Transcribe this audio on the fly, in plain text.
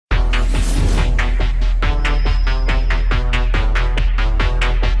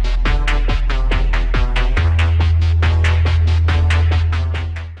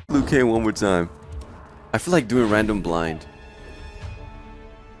Liu Kang one more time. I feel like doing random blind.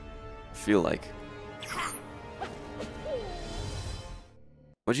 I feel like.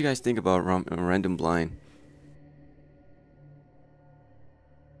 What do you guys think about random blind?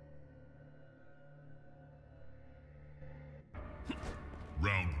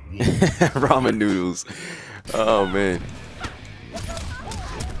 Round 1. Ramen noodles. Oh man.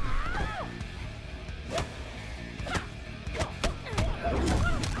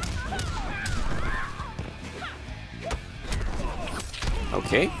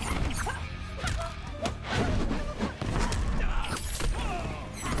 Okay.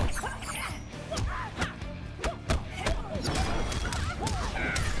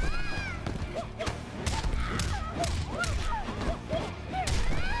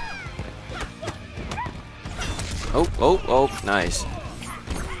 Oh, nice.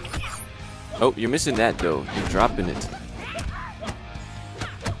 Oh, you're missing that though. You're dropping it.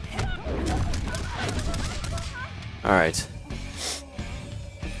 Alright.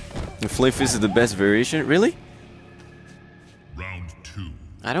 The Flame Fist is the best variation? Really? Round 2.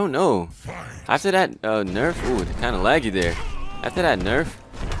 I don't know. After that nerf, ooh, it's kind of laggy there. After that nerf,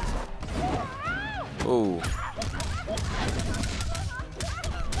 oh.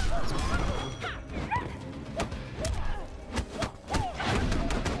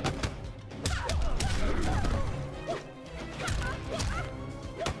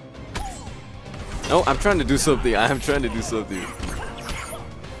 Oh, I'm trying to do something. I'm trying to do something.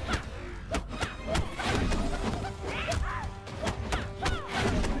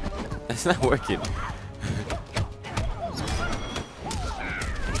 It's not working.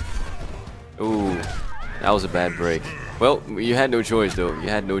 Ooh, that was a bad break. Well, you had no choice though. You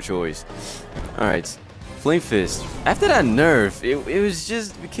had no choice. Alright. Flame Fist. After that nerf, it was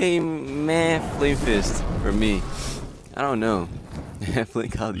just became meh Flame Fist for me. I don't know.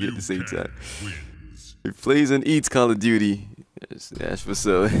 Playing Call of Duty at the same time. He plays and eats Call of Duty. That's for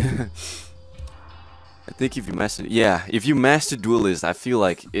so. I think if you master Duelist, I feel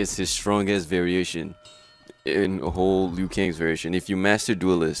like it's his strongest variation in a whole Liu Kang's variation. If you master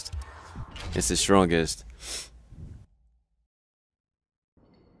Duelist, it's the strongest.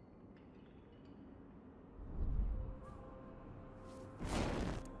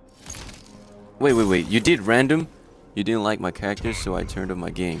 Wait. You did random? You didn't like my character, so I turned on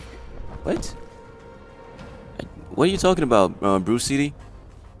my game. What? What are you talking about, Bruce City?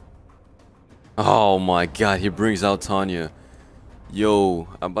 Oh my god, he brings out Tanya. Yo,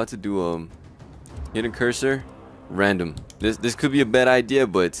 I'm about to do hidden cursor, random. This could be a bad idea,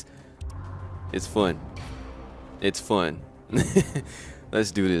 but it's fun. It's fun.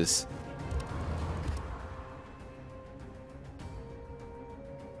 Let's do this.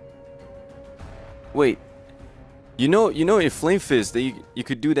 Wait. You know in Flame Fist you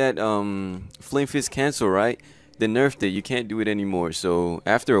could do that Flame Fist cancel, right? They nerfed it. You can't do it anymore. So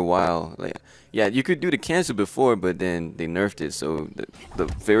after a while, like, yeah, you could do the cancel before, but then they nerfed it. So the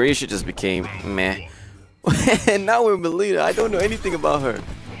variation just became meh. And now we're Melina. I don't know anything about her.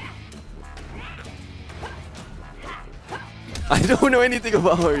 I don't know anything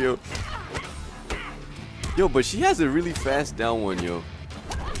about her, yo. Yo, but she has a really fast down one, yo.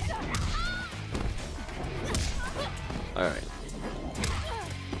 Alright.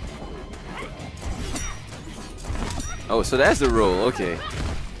 Oh, so that's the roll. Okay.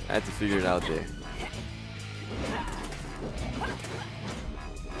 I had to figure it out there.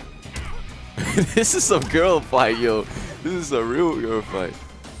 This is some girl fight, yo. This is a real girl fight.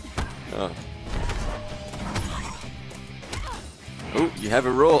 Oh, you have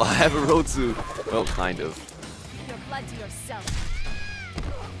a roll. I have a roll too. Well, kind of. Your blood to yourself.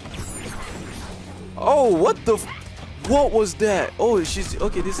 Oh, what the what was that? Oh, she's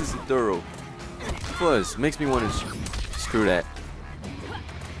okay. This is a thorough. Plus, makes me want to screw that.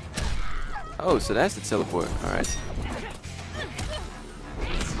 Oh, so that's the teleport. All right.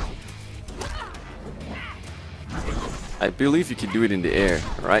 I believe you can do it in the air,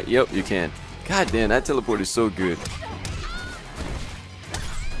 right? Yep, you can. God damn, that teleport is so good.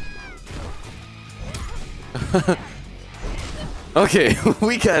 Okay,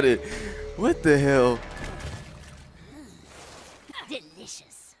 we got it. What the hell?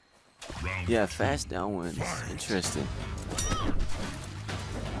 Delicious. Yeah, fast down ones. Interesting.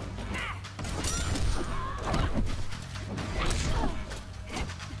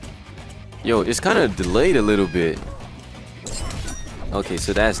 Yo, it's kind of delayed a little bit. Okay,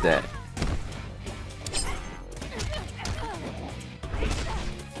 so that's that.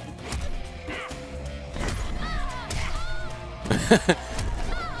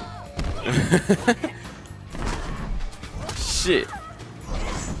 Shit.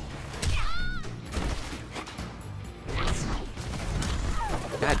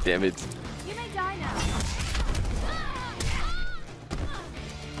 God damn it. You may die now.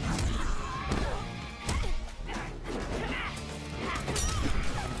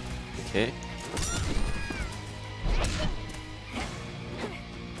 Okay.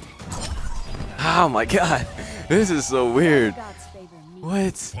 Oh my god. This is so weird. Gods favor me.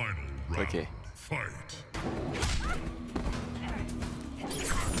 What? Final round. Okay. Fight.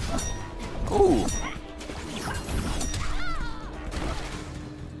 Ooh.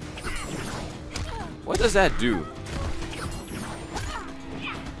 What does that do?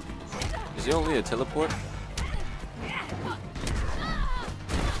 Is it only a teleport?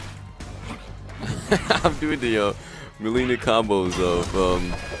 I'm doing the Melina combos of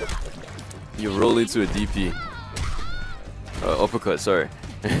you roll into a DP. Uppercut, sorry.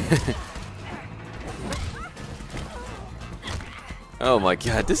 Oh my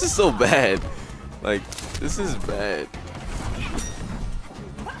god, this is so bad. Like, this is bad.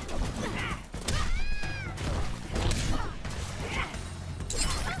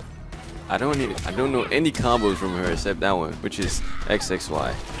 I don't know any combos from her except that one, which is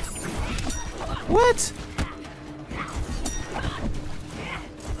XXY. What?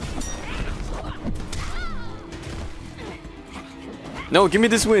 No, give me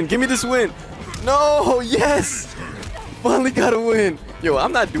this win. Give me this win. No, yes. Finally got a win. Yo,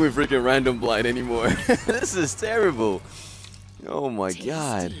 I'm not doing freaking random blind anymore. This is terrible. Oh my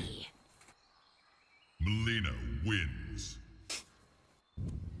god. Melina wins.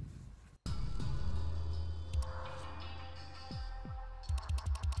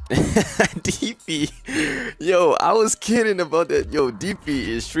 DP. Yo, I was kidding about that. Yo, DP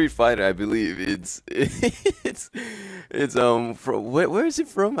is Street Fighter, I believe. It's from where is it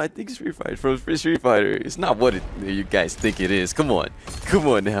from? I think Street Fighter. From Street Fighter. It's not what you guys think it is. Come on. Come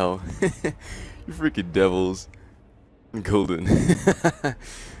on now. You freaking devils. Golden.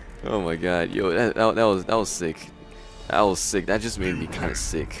 Oh my god. Yo, that was sick. That was sick. That just made me kind of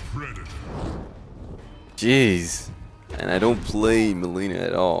sick. Jeez. And I don't play Melina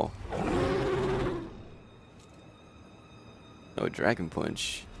at all. Oh, Dragon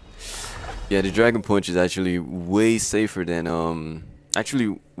Punch. Yeah, the Dragon Punch is actually way safer than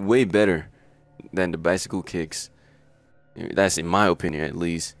actually way better than the bicycle kicks. That's in my opinion, at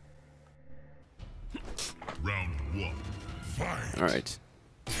least. Round one. Fight. All right.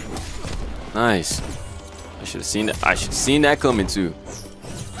 Nice. I should have seen that. I should have seen that coming too.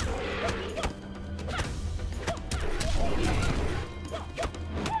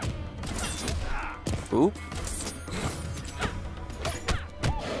 Oop.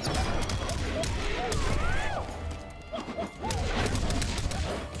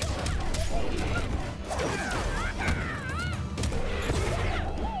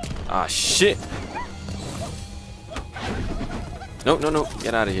 Ah, shit. No, no, no.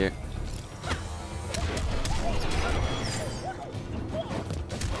 Get out of here.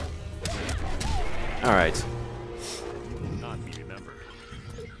 All right. Not be remembered.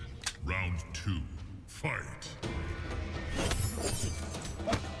 Round two. Fight.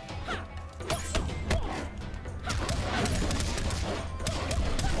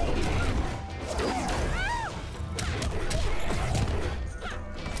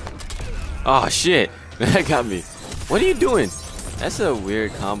 Oh shit, that got me. What are you doing? That's a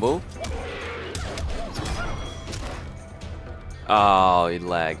weird combo. Oh, it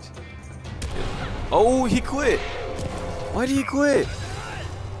lagged. Oh, he quit. Why did he quit?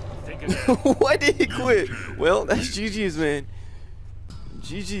 Why did he quit? Well, that's GG's, man.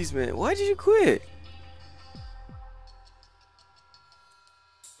 GG's, man. Why did you quit?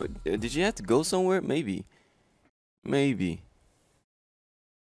 But, did you have to go somewhere? Maybe. Maybe.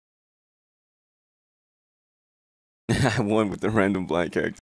 I won with the random blind character.